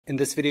In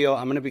this video,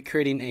 I'm going to be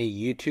creating a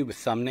YouTube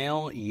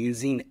thumbnail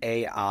using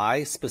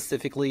AI,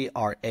 specifically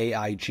our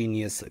AI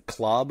Genius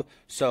Club.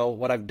 So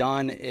what I've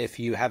done, if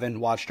you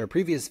haven't watched our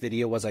previous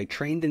video, was I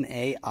trained an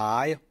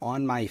AI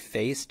on my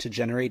face to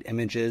generate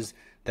images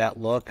that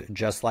look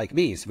just like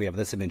me. So we have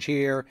this image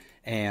here,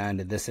 and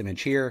this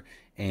image here,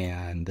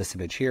 and this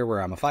image here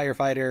where I'm a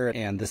firefighter,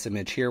 and this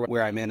image here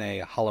where I'm in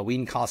a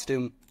Halloween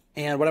costume.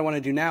 And what I want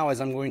to do now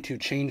is I'm going to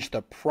change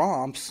the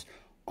prompts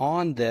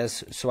on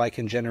this so I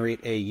can generate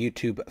a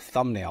YouTube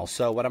thumbnail.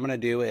 So what I'm going to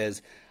do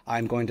is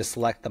I'm going to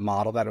select the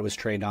model that it was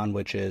trained on,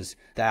 which is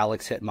the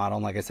Alex Hit model.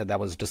 And like I said, that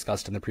was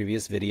discussed in the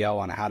previous video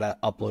on how to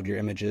upload your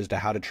images, to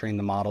how to train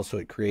the model so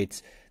it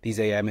creates these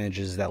AI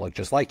images that look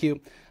just like you.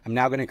 I'm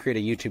now going to create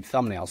a YouTube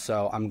thumbnail.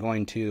 So I'm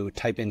going to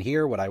type in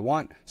here what I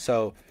want.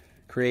 So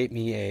create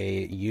me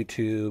a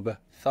YouTube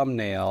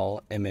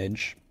thumbnail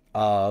image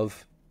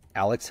of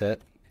Alex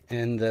Hit.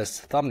 In this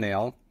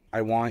thumbnail,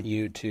 I want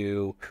you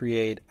to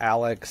create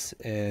Alex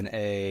in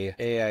a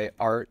AI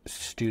art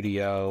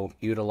studio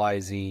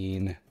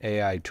utilizing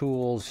AI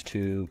tools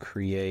to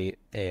create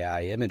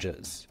AI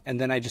images. And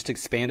then I just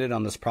expanded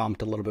on this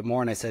prompt a little bit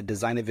more and I said,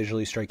 design a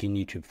visually striking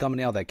YouTube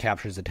thumbnail that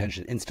captures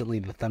attention instantly.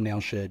 The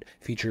thumbnail should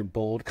feature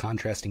bold,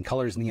 contrasting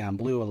colors, neon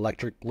blue,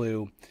 electric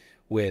blue,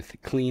 with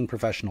clean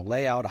professional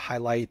layout,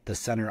 highlight the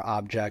center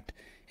object,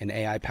 an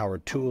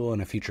AI-powered tool,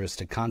 and a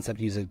futuristic concept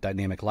using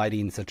dynamic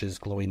lighting such as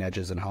glowing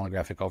edges and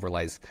holographic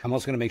overlays. I'm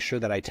also going to make sure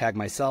that I tag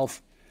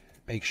myself,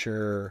 make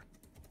sure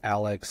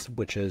Alex,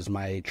 which is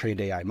my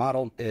trained AI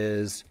model,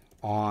 is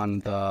on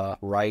the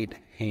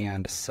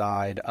right-hand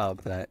side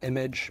of the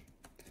image,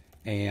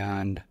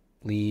 and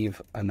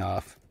leave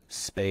enough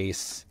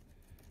space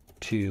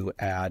to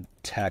add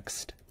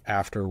text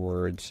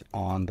afterwards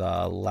on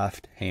the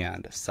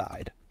left-hand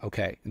side.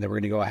 Okay, and then we're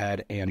going to go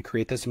ahead and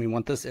create this, and we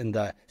want this in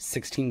the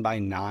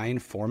 16:9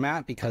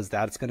 format because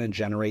that's going to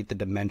generate the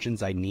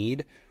dimensions I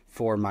need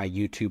for my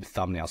YouTube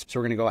thumbnails. So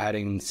we're going to go ahead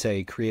and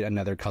say create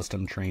another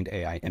custom trained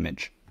AI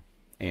image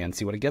and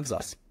see what it gives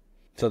us.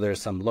 So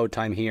there's some load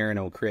time here, and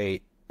it will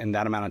create in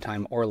that amount of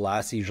time or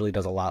less. It usually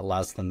does a lot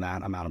less than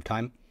that amount of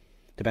time.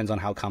 Depends on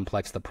how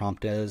complex the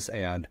prompt is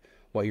and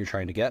what you're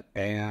trying to get.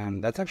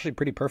 And that's actually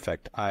pretty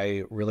perfect.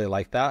 I really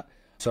like that.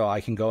 So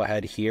I can go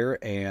ahead here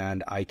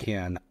and I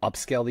can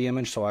upscale the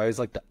image. So I always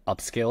like to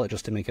upscale it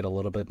just to make it a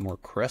little bit more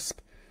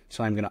crisp.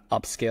 So I'm going to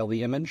upscale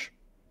the image.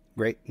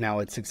 Great. Now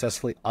it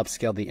successfully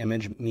upscaled the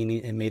image,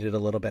 meaning it made it a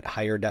little bit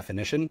higher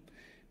definition.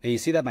 Now you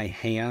see that my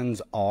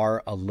hands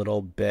are a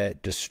little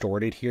bit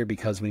distorted here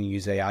because when you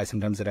use AI,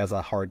 sometimes it has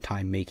a hard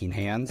time making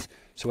hands.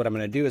 So what I'm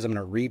going to do is I'm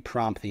going to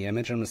reprompt the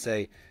image. I'm going to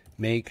say,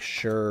 make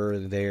sure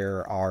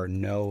there are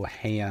no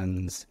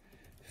hands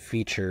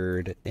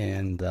featured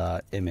in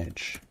the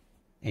image.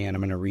 And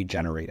I'm going to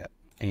regenerate it.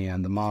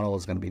 And the model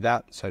is going to be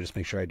that. So I just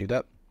make sure I do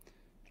that.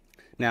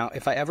 Now,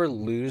 if I ever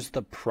lose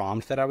the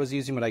prompt that I was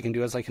using, what I can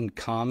do is I can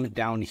come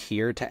down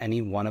here to any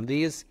one of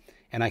these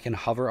and I can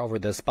hover over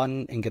this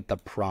button and get the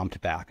prompt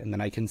back. And then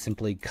I can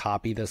simply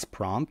copy this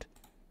prompt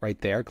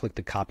right there, click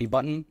the copy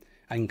button.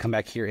 I can come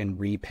back here and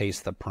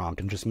repaste the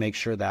prompt and just make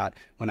sure that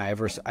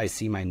whenever I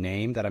see my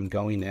name that I'm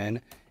going in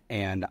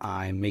and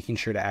I'm making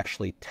sure to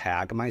actually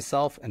tag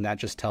myself. And that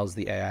just tells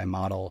the AI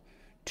model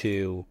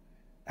to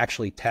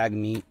actually tag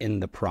me in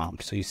the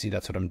prompt. So you see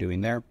that's what I'm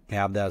doing there. I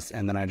have this,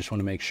 and then I just want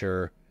to make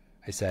sure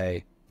I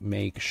say,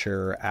 make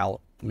sure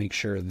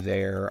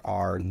there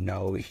are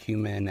no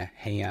human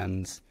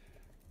hands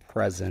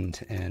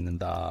present in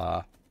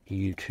the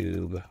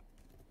YouTube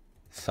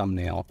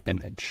thumbnail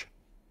image.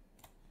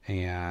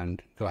 And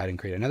go ahead and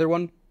create another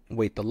one,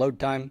 wait the load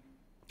time,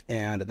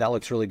 and that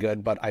looks really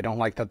good, but I don't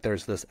like that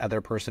there's this other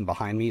person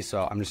behind me.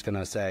 So I'm just going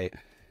to say,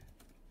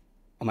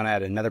 I'm going to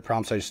add another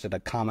prompt. So I just did a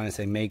comma and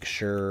say, make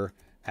sure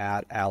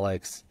at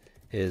Alex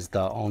is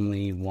the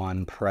only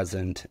one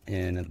present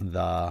in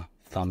the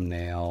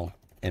thumbnail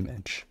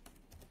image,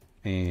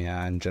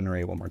 and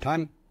generate one more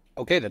time.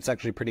 Okay, that's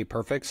actually pretty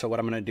perfect. So what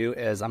I'm going to do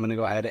is I'm going to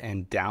go ahead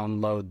and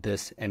download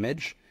this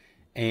image,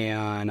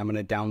 and I'm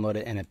going to download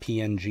it in a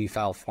PNG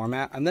file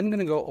format. I'm then going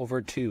to go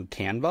over to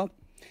Canva,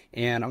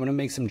 and I'm going to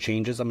make some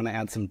changes. I'm going to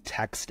add some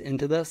text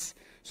into this.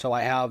 So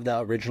I have the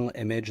original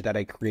image that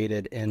I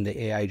created in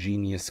the AI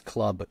Genius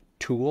Club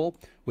tool,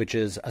 which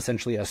is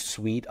essentially a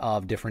suite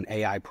of different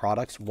AI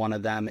products. One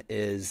of them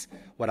is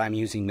what I'm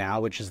using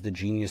now, which is the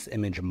Genius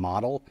Image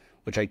Model,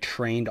 which I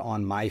trained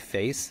on my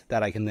face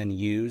that I can then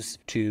use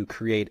to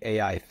create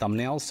AI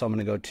thumbnails. So I'm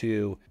going to go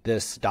to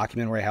this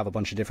document where I have a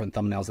bunch of different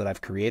thumbnails that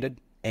I've created,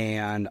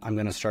 and I'm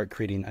going to start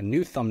creating a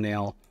new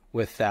thumbnail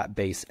with that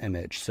base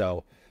image.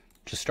 So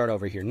just start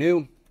over here,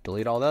 new,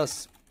 delete all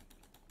this.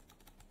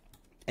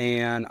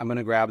 And I'm going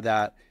to grab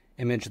that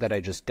image that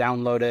I just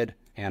downloaded,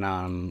 and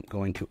I'm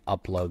going to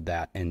upload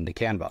that into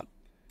Canva.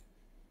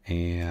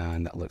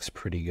 And that looks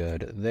pretty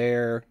good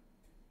there.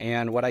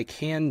 And what I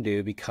can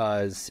do,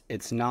 because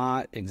it's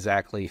not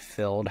exactly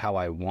filled how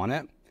I want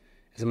it,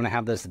 is I'm going to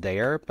have this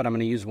there, but I'm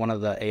going to use one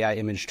of the AI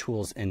image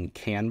tools in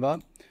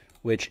Canva,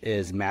 which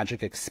is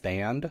Magic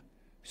Expand.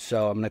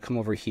 So I'm going to come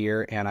over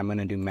here and I'm going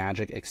to do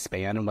magic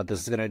expand. And what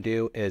this is going to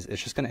do is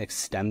it's just going to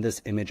extend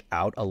this image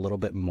out a little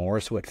bit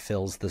more so it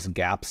fills this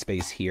gap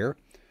space here.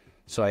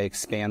 So I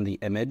expand the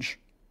image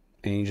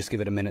and you just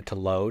give it a minute to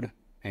load.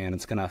 And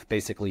it's going to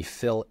basically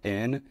fill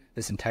in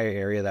this entire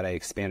area that I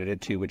expanded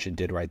it to, which it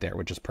did right there,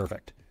 which is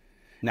perfect.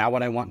 Now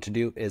what I want to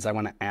do is I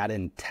want to add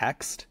in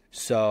text.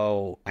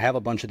 So I have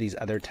a bunch of these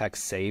other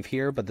texts saved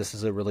here, but this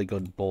is a really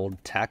good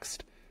bold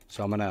text.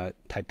 So I'm going to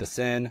type this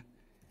in,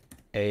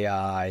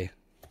 AI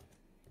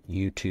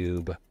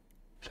YouTube.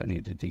 So I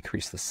need to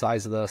decrease the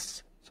size of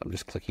this. So I'm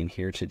just clicking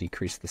here to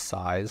decrease the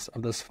size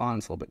of this font.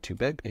 It's a little bit too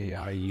big.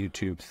 AI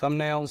YouTube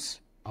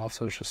thumbnails.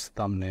 Also it's just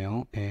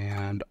thumbnail,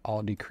 and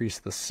I'll decrease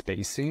the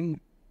spacing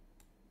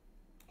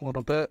a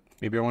little bit.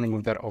 Maybe I want to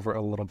move that over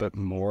a little bit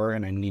more,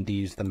 and I need to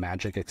use the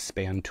magic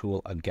expand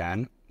tool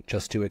again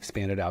just to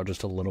expand it out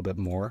just a little bit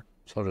more.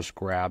 So I'll just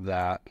grab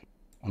that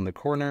on the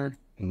corner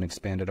and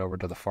expand it over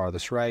to the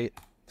farthest right.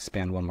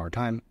 Expand one more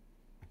time.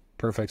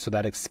 Perfect. So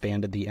that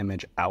expanded the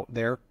image out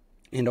there.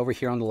 And over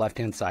here on the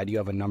left-hand side, you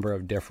have a number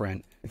of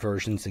different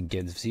versions it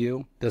gives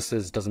you. This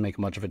doesn't make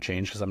much of a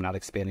change because I'm not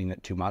expanding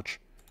it too much.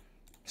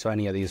 So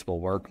any of these will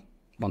work.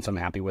 Once I'm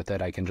happy with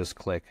it, I can just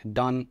click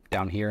done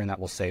down here and that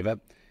will save it.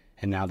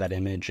 And now that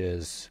image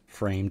is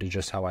framed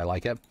just how I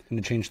like it. I'm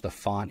going to change the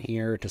font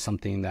here to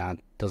something that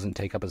doesn't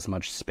take up as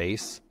much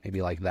space.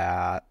 Maybe like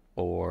that,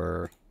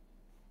 or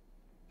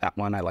that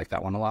one. I like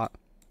that one a lot.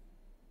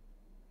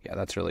 Yeah,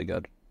 that's really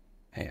good.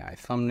 AI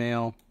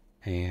thumbnail.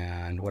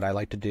 And what I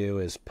like to do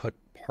is put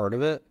part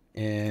of it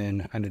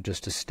in, kind of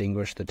just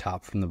distinguish the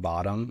top from the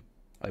bottom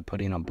by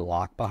putting a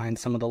block behind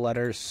some of the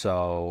letters.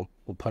 So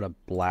we'll put a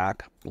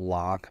black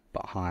block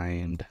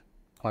behind,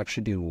 I'll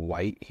actually do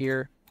white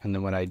here. And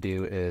then what I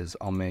do is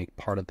I'll make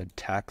part of the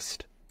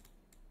text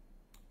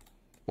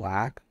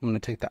black. I'm going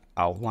to take the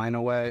outline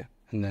away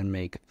and then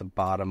make the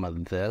bottom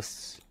of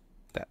this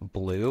that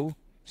blue.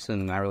 So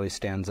then that really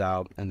stands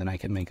out. And then I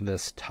can make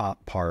this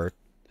top part,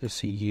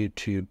 this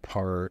YouTube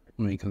part,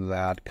 make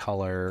that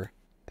color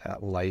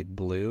that light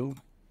blue.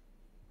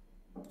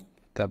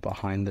 That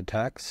behind the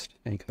text,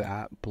 make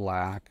that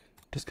black.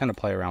 Just kind of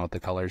play around with the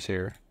colors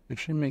here.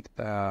 Actually make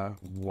that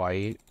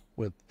white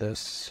with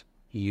this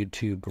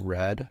YouTube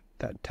red,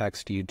 that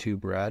text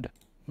YouTube red.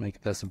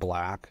 Make this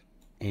black,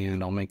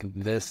 and I'll make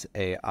this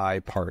AI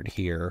part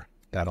here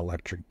that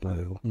electric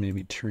blue.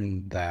 Maybe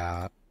turn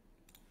that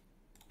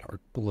dark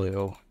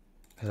blue,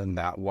 and then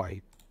that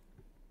white.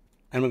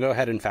 And we'll go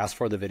ahead and fast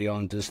forward the video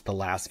on just the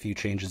last few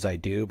changes I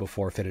do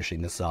before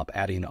finishing this up,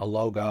 adding a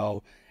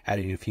logo,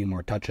 adding a few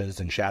more touches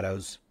and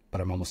shadows,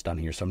 but I'm almost done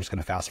here. So I'm just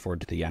going to fast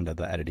forward to the end of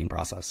the editing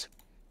process.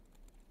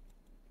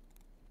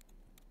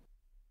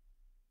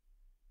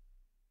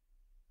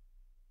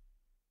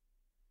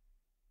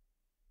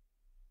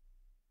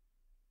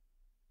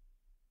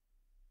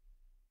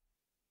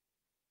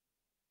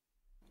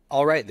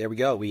 All right, there we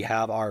go. We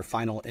have our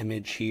final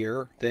image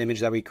here. The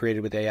image that we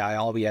created with AI,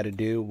 all we had to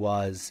do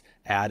was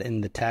add in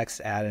the text,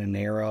 add an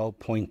arrow,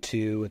 point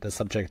to the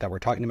subject that we're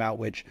talking about,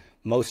 which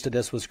most of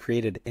this was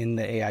created in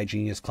the AI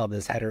Genius Club,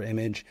 this header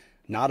image,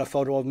 not a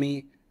photo of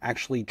me,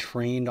 actually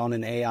trained on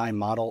an AI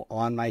model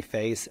on my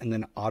face and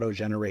then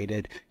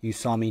auto-generated. You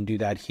saw me do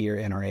that here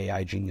in our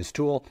AI Genius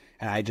tool.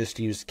 And I just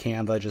used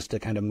Canva just to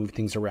kind of move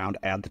things around,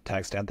 add the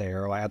text, add the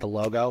arrow, add the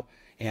logo.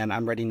 And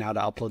I'm ready now to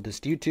upload this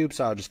to YouTube.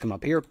 So I'll just come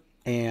up here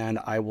and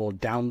I will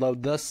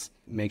download this,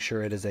 make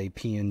sure it is a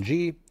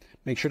PNG,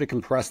 make sure to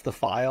compress the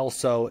file.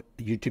 So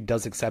YouTube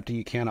does accept it.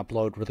 You can't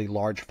upload really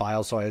large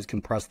files. So I always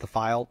compress the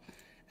file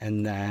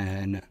and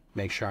then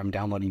make sure I'm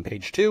downloading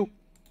page 2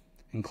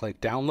 and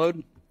click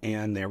download.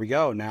 And there we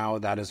go. Now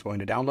that is going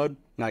to download.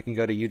 Now I can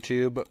go to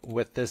YouTube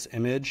with this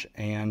image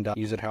and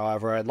use it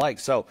however I'd like.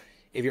 So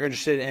if you're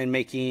interested in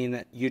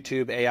making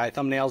YouTube AI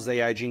thumbnails, the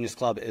AI Genius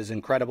Club is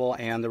incredible.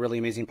 And the really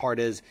amazing part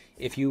is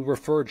if you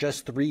refer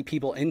just 3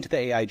 people into the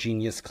AI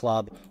Genius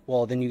Club,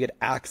 well, then you get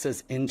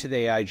access into the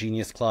AI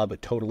Genius Club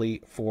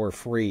totally for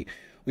free.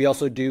 We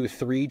also do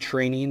 3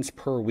 trainings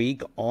per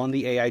week on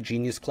the AI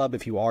Genius Club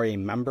if you are a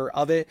member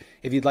of it.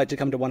 If you'd like to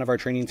come to one of our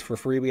trainings for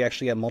free, we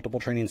actually have multiple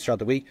trainings throughout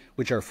the week,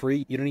 which are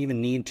free. You don't even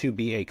need to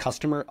be a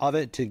customer of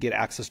it to get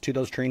access to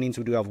those trainings.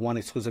 We do have one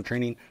exclusive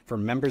training for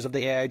members of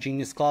the AI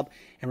Genius Club.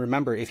 And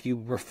remember, if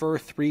you refer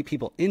 3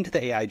 people into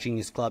the AI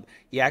Genius Club,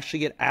 you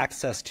actually get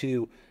access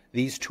to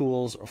these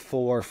tools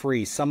for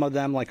free. Some of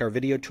them, like our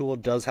video tool,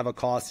 does have a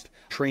cost.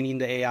 Training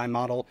the AI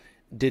model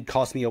did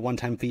cost me a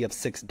one-time fee of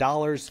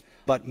 $6,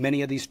 but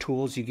many of these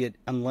tools, you get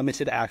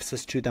unlimited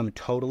access to them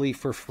totally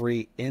for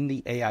free in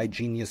the AI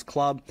Genius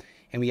Club.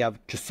 And we have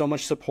just so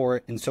much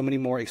support and so many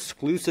more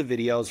exclusive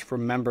videos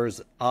from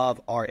members of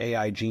our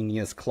AI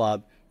Genius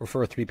Club.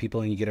 Refer 3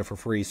 people and you get it for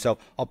free. So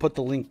I'll put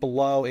the link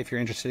below if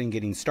you're interested in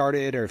getting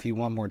started, or if you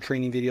want more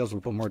training videos,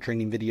 we'll put more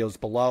training videos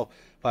below.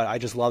 but I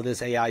just love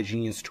this AI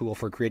Genius tool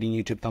for creating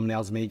YouTube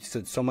thumbnails. It makes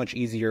it so much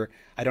easier.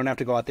 I don't have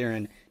to go out there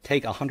and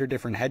take 100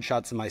 different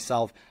headshots of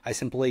myself. I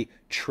simply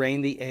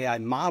train the AI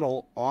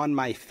model on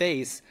my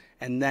face,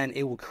 and then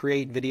it will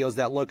create videos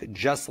that look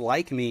just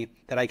like me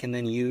that I can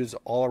then use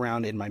all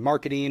around in my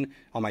marketing,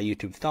 on my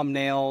YouTube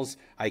thumbnails.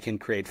 I can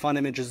create fun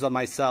images of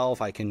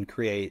myself. I can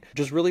create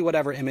just really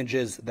whatever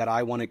images that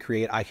I want to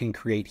create, I can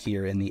create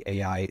here in the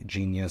AI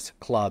Genius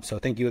Club. So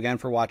thank you again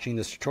for watching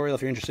this tutorial.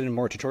 If you're interested in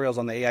more tutorials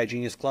on the AI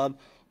Genius Club,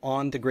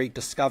 on The Great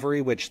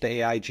Discovery, which the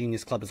AI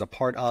Genius Club is a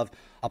part of,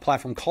 a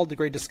platform called The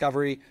Great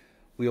Discovery,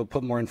 we will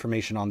put more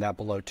information on that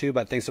below too.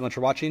 But thanks so much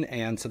for watching,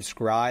 and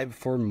subscribe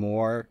for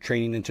more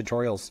training and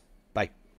tutorials. Bye.